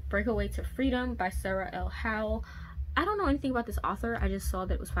Breakaway to Freedom by Sarah L. Howell. I don't know anything about this author. I just saw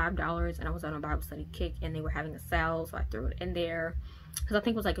that it was $5 and I was on a Bible study kick and they were having a sale, so I threw it in there because I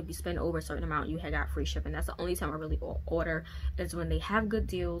think it was like if you spend over a certain amount you had got free shipping. That's the only time I really order, is when they have good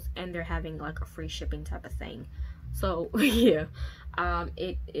deals and they're having like a free shipping type of thing. So yeah,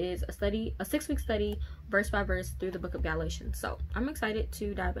 it is a 6-week study, verse by verse, through the book of Galatians. So I'm excited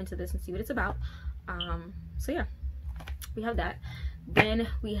to dive into this and see what it's about. So yeah, we have that. Then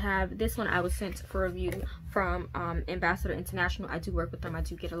we have this one I was sent for review from Ambassador International. I do work with them. I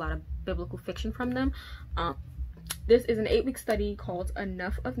do get a lot of biblical fiction from them. This is an 8-week study called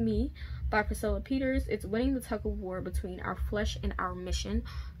Enough of Me by Priscilla Peters. It's winning the tug of war between our flesh and our mission.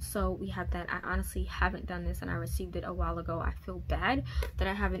 So we have that. I honestly haven't done this and I received it a while ago. I feel bad that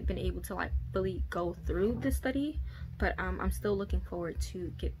I haven't been able to like really go through this study, but I'm still looking forward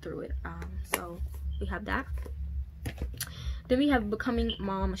to get through it. So we have that. Then we have Becoming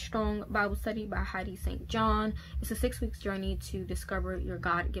Mom Strong Bible Study by Heidi St. John. It's a 6-week journey to discover your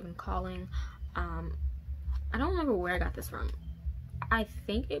God-given calling. I don't remember where I got this from. I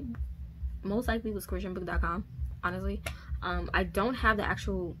think it most likely was christianbook.com, honestly. I don't have the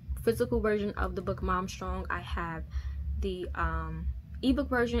actual physical version of the book Mom Strong. I have the ebook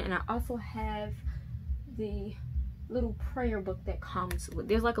version, and I also have the little prayer book that comes with,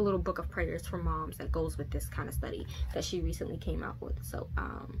 there's like a little book of prayers for moms that goes with this kind of study that she recently came out with. So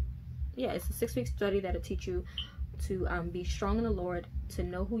yeah, it's a 6-week study that'll teach you to be strong in the Lord, to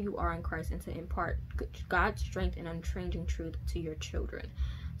know who you are in Christ, and to impart God's strength and unchanging truth to your children.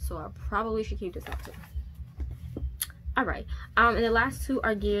 So I probably should keep this up too. All right, and the last two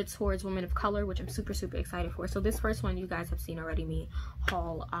are geared towards women of color, which I'm super excited for. So this first one you guys have seen already me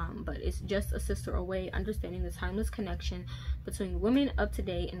haul, but it's Just a Sister Away, understanding the timeless connection between women of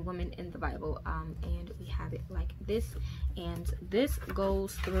today and women in the Bible. And we have it like this, and this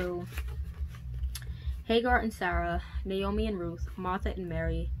goes through Hagar and Sarah, Naomi and Ruth, Martha and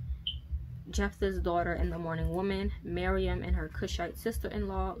Mary, Jephthah's daughter and the mourning woman, Miriam and her Cushite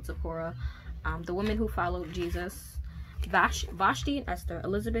sister-in-law, Zipporah, the women who followed Jesus, Vashti and Esther,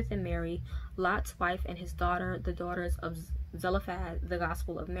 Elizabeth and Mary, Lot's wife and his daughter, the daughters of Zelophehad, the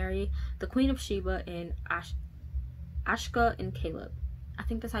Gospel of Mary, the Queen of Sheba, and Ashka and Caleb. I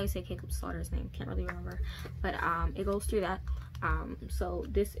think that's how you say Caleb's daughter's name. Can't really remember, but it goes through that. So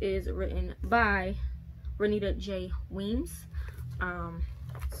this is written by Renita J. Weems.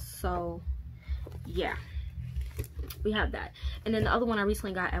 So yeah, we have that. And then the other one I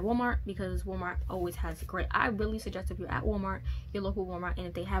recently got at Walmart, because Walmart always has great, I really suggest if you're at Walmart, your local Walmart, and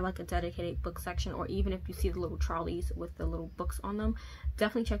if they have like a dedicated book section, or even if you see the little trolleys with the little books on them,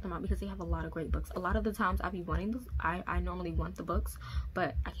 definitely check them out, because they have a lot of great books. A lot of the times I be wanting those, I normally want the books,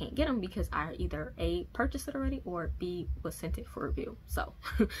 but I can't get them because I either A, purchased it already, or B, was sent it for review. So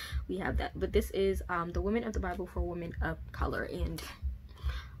we have that. But this is the Women of the Bible for Women of Color, and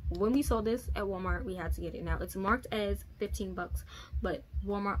when we saw this at Walmart, we had to get it. Now it's marked as $15, but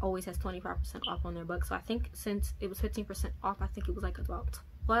Walmart always has 25% off on their books. So I think since it was 15% off, I think it was like about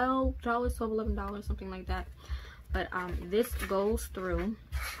 $12, $11, something like that. But this goes through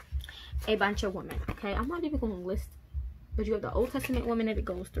a bunch of women. Okay, I'm not even going to list, but you have the Old Testament women that it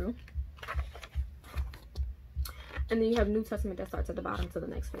goes through, and then you have New Testament that starts at the bottom to the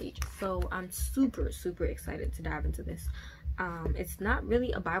next page. So I'm super excited to dive into this. It's not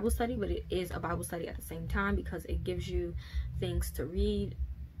really a Bible study, but it is a Bible study at the same time, because it gives you things to read.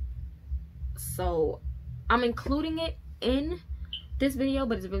 So I'm including it in this video,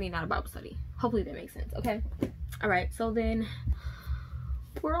 but it's really not a Bible study. Hopefully that makes sense. Okay, all right, so then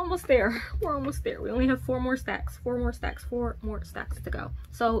we're almost there. We're almost there. We only have 4 more stacks to go.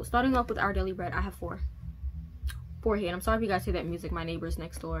 So starting off with Our Daily Bread, I have 4 here, and I'm sorry if you guys hear that music. My neighbor's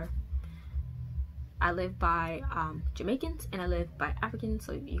next door. I live by Jamaicans and I live by Africans,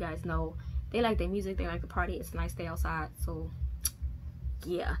 so you guys know they like their music, they like to party. It's a nice day outside, so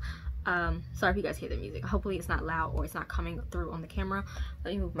yeah. Sorry if you guys hear the music. Hopefully it's not loud or it's not coming through on the camera.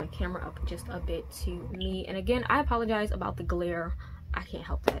 Let me move my camera up just a bit to me, and again I apologize about the glare. I can't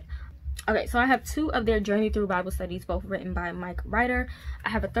help that. Okay, so I have 2 of their Journey Through Bible studies, both written by Mike Ryder. I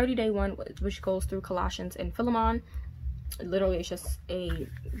have a 30-day one which goes through Colossians and Philemon. Literally it's just a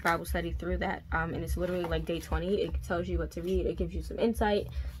Bible study through that, and it's literally like day 20. It tells you what to read, it gives you some insight,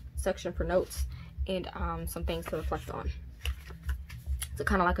 section for notes, and some things to reflect on. So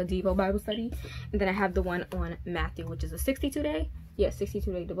kind of like a Devo Bible study. And then I have the one on Matthew, which is a 62-day. Yeah,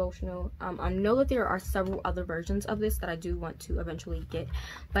 62-day devotional. I know that there are several other versions of this that I do want to eventually get,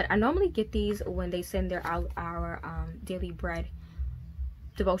 but I normally get these when they send their our daily bread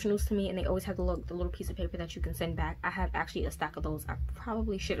devotionals to me, and they always have the little piece of paper that you can send back. I have actually a stack of those. I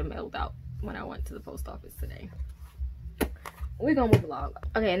probably should have mailed out when I went to the post office today. We're gonna move along.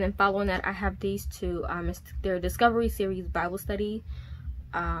 Okay, and then following that, I have these two. It's their Discovery Series Bible Study.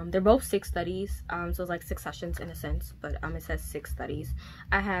 They're both 6 studies, so it's like 6 sessions in a sense, but it says 6 studies.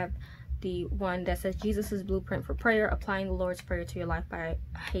 I have the one that says Jesus' Blueprint for Prayer, Applying the Lord's Prayer to Your Life by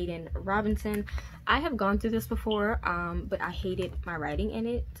Hayden Robinson. I have gone through this before, but I hated my writing in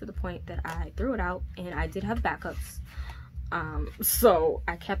it to the point that I threw it out, and I did have backups. So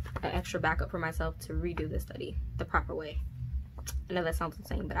I kept an extra backup for myself to redo this study the proper way. I know that sounds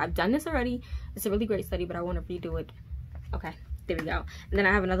insane, but I've done this already. It's a really great study, but I want to redo it. Okay, there we go. And then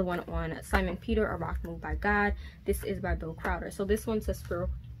I have another one on Simon Peter, A Rock Moved by God. This is by Bill Crowder. So this one says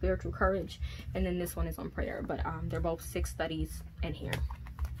Spiritual Courage, and then this one is on prayer, but they're both 6 studies in here.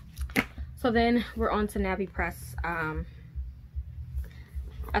 So then we're on to Navy Press. I'll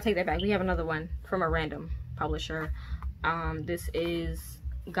take that back. We have another one from a random publisher. This is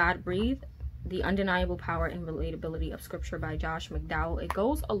God Breathed, The Undeniable Power and Relatability of Scripture by Josh McDowell. It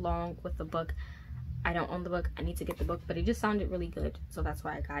goes along with the book. I don't own the book. I need to get the book, but it just sounded really good, so that's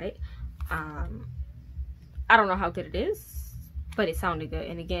why I got it. I don't know how good it is, but it sounded good.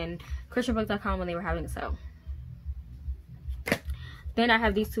 And again, christianbook.com when they were having a sale. Then I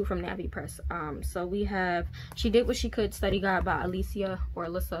have these two from Navy Press. So we have She Did What She Could, Study God by Alicia or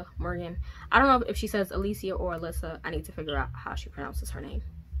Alyssa Morgan. I don't know if she says Alicia or Alyssa. I need to figure out how she pronounces her name.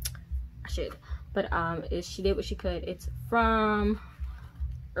 I should. But is She Did What She Could. It's from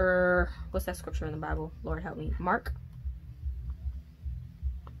what's that scripture in the Bible? Lord help me. Mark.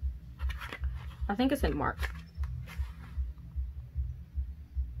 I think it's in Mark.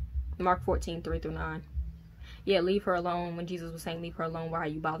 Mark 14:3-9. Yeah, leave her alone. When Jesus was saying leave her alone, why are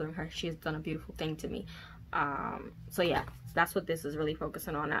you bothering her? She has done a beautiful thing to me. So yeah, that's what this is really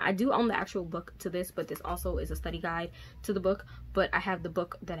focusing on. I do own the actual book to this, but this also is a study guide to the book. But I have the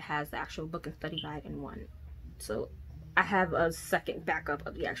book that has the actual book and study guide in one. So I have a second backup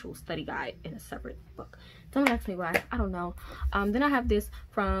of the actual study guide in a separate book. Don't ask me why. I don't know. Then I have this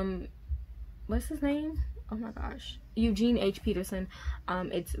from, what's his name? Oh my gosh. Eugene H. Peterson.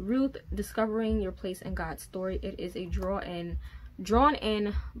 It's Ruth, Discovering Your Place in God's Story. It is a drawn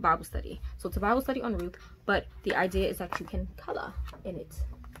in Bible study. So it's a Bible study on Ruth, but the idea is that you can color in it.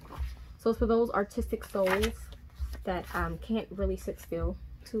 So it's for those artistic souls that can't really sit still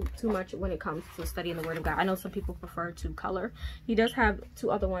too much when it comes to studying the Word of God. I know some people prefer to color. He does have 2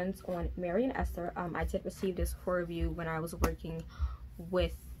 other ones on Mary and Esther. I did receive this for review when I was working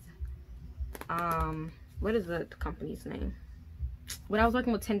with what is the company's name? When I was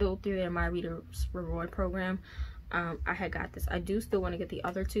working with Tyndall through their My Reader's Reward program, I had got this. I do still want to get the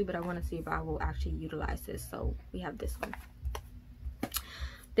other 2, but I want to see if I will actually utilize this. So we have this one.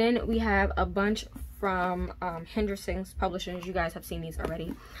 Then we have a bunch from Henderson's Publishers. You guys have seen these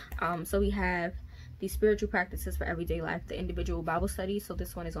already. So we have the Spiritual Practices for Everyday Life, the Individual Bible Study. So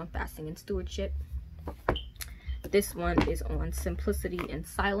this one is on Fasting and Stewardship. This one is on Simplicity and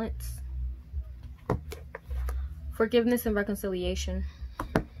Silence, Forgiveness and Reconciliation,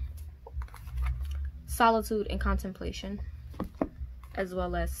 Solitude and Contemplation, as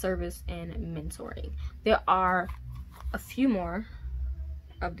well as Service and Mentoring. There are a few more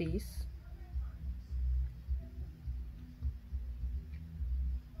of these.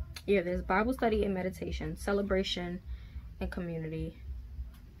 Yeah, there's Bible Study and Meditation, Celebration and Community,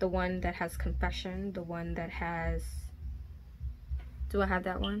 the one that has Confession, the one that has, do I have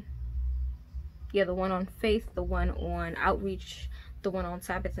that one? Yeah, the one on Faith, the one on Outreach, the one on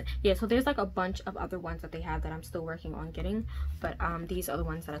Sabbath. Yeah, so there's like a bunch of other ones that they have that I'm still working on getting, but these are the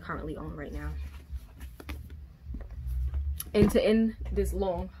ones that I currently own right now. And to end this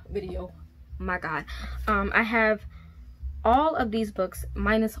long video, my God, I have all of these books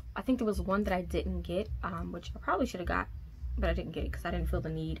minus, I think there was one that I didn't get, which I probably should have got, but I didn't get it because I didn't feel the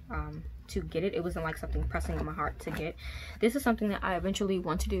need to get it. It wasn't like something pressing on my heart to get. This is something that I eventually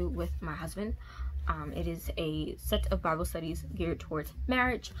want to do with my husband. It is a set of Bible studies geared towards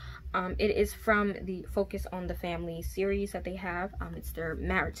marriage. It is from the Focus on the Family series that they have. It's their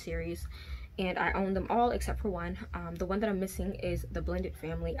marriage series, and I own them all except for one. The one that I'm missing is the Blended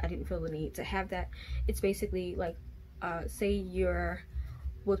Family. I didn't feel the need to have that. It's basically like, say you're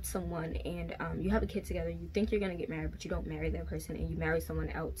with someone and you have a kid together. You think you're gonna get married, but you don't marry that person, and you marry someone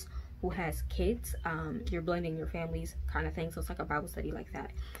else who has kids. You're blending your families kind of thing. So it's like a Bible study like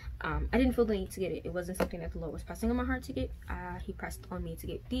that. I didn't feel the need to get it. It wasn't something that the Lord was pressing on my heart to get. He pressed on me to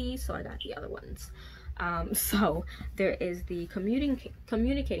get these, so I got the other ones. So there is the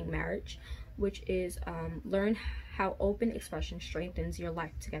communicating marriage, which is learn how open expression strengthens your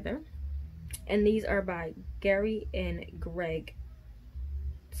life together. And these are by Gary and Greg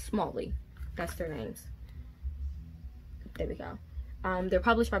Smalley. That's their names. There we go. They're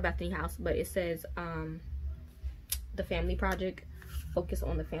published by Bethany House, but it says the Family Project, focus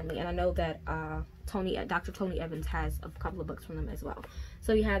on the family. And I know that Dr. Tony Evans has a couple of books from them as well.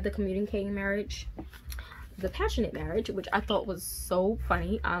 So you have the communicating marriage, the passionate marriage, which I thought was so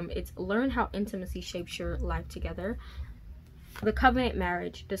funny. It's learn how intimacy shapes your life together. The covenant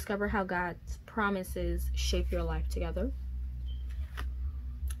marriage, discover how God's promises shape your life together.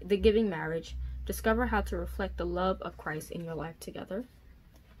 The giving marriage, discover how to reflect the love of Christ in your life together.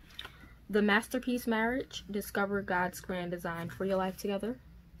 The masterpiece marriage, discover God's grand design for your life together.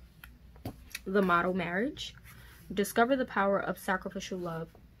 The model marriage, discover the power of sacrificial love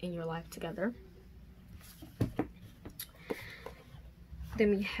in your life together. Then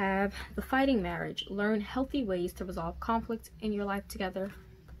we have the fighting marriage, learn healthy ways to resolve conflict in your life together.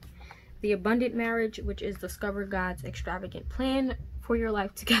 The abundant marriage, which is discover God's extravagant plan for your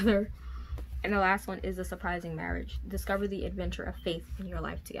life together. And the last one is the surprising marriage, discover the adventure of faith in your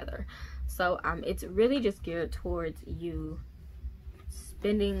life together. So it's really just geared towards you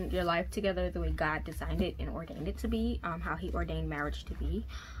spending your life together the way God designed it and ordained it to be, how he ordained marriage to be.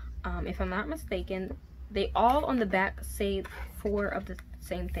 If I'm not mistaken, they all on the back say 4 of the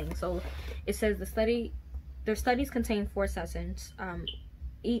same thing. So it says their studies contain 4 sessions,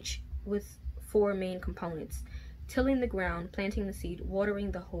 each with 4 main components: tilling the ground, planting the seed,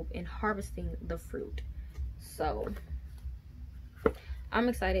 watering the hope, and harvesting the fruit. So I'm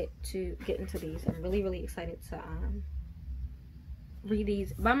excited to get into these. I'm really excited to read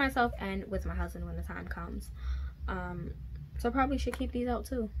these by myself and with my husband when the time comes. So I probably should keep these out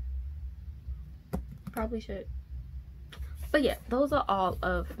too. Probably should. But yeah, those are all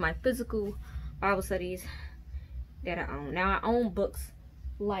of my physical Bible studies that I own. Now I own books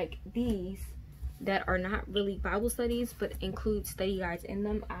like these that are not really Bible studies but include study guides in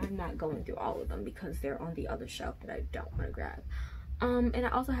them. I'm not going through all of them because they're on the other shelf that I don't want to grab. And I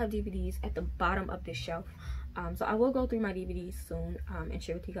also have DVDs at the bottom of this shelf. So I will go through my DVDs soon and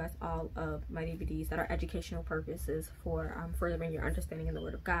share with you guys all of my DVDs that are educational purposes for furthering your understanding in the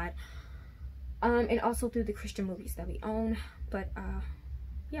Word of God. And also through the Christian movies that we own. But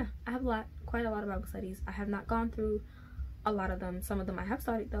yeah, I have quite a lot of Bible studies. I have not gone through a lot of them. Some of them I have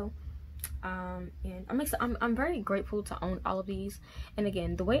started though. And I'm very grateful to own all of these. And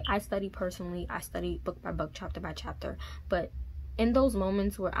again, the way I study personally, I study book by book, chapter by chapter. But in those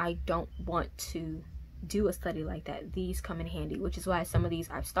moments where I don't want to do a study like that, these come in handy, which is why some of these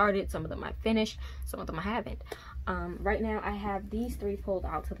I've started, some of them I've finished, some of them I haven't. Right now I have these 3 pulled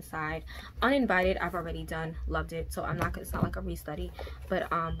out to the side. Uninvited, I've already done, loved it, so it's not like a restudy. But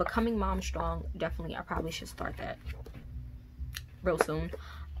Becoming Mom Strong, definitely I probably should start that real soon.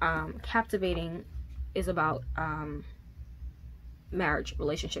 Captivating is about marriage,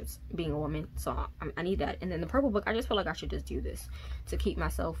 relationships, being a woman, so I need that. And then the purple book, I just feel like I should just do this to keep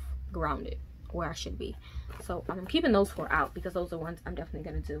myself grounded where I should be. So I'm keeping those 4 out because those are ones I'm definitely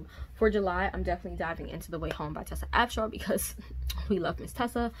going to do. For July, I'm definitely diving into The Way Home by Tessa Abshaw because we love Miss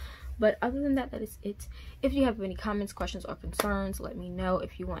Tessa. But other than that, that is it. If you have any comments, questions, or concerns, let me know.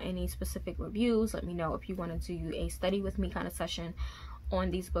 If you want any specific reviews, let me know. If you want to do a study with me kind of session on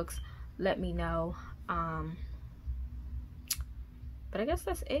these books, let me know. But I guess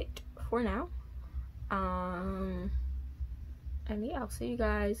that's it for now. And yeah, I'll see you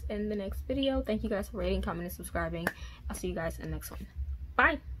guys in the next video. Thank you guys for rating, commenting, and subscribing. I'll see you guys in the next one.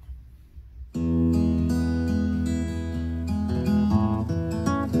 Bye.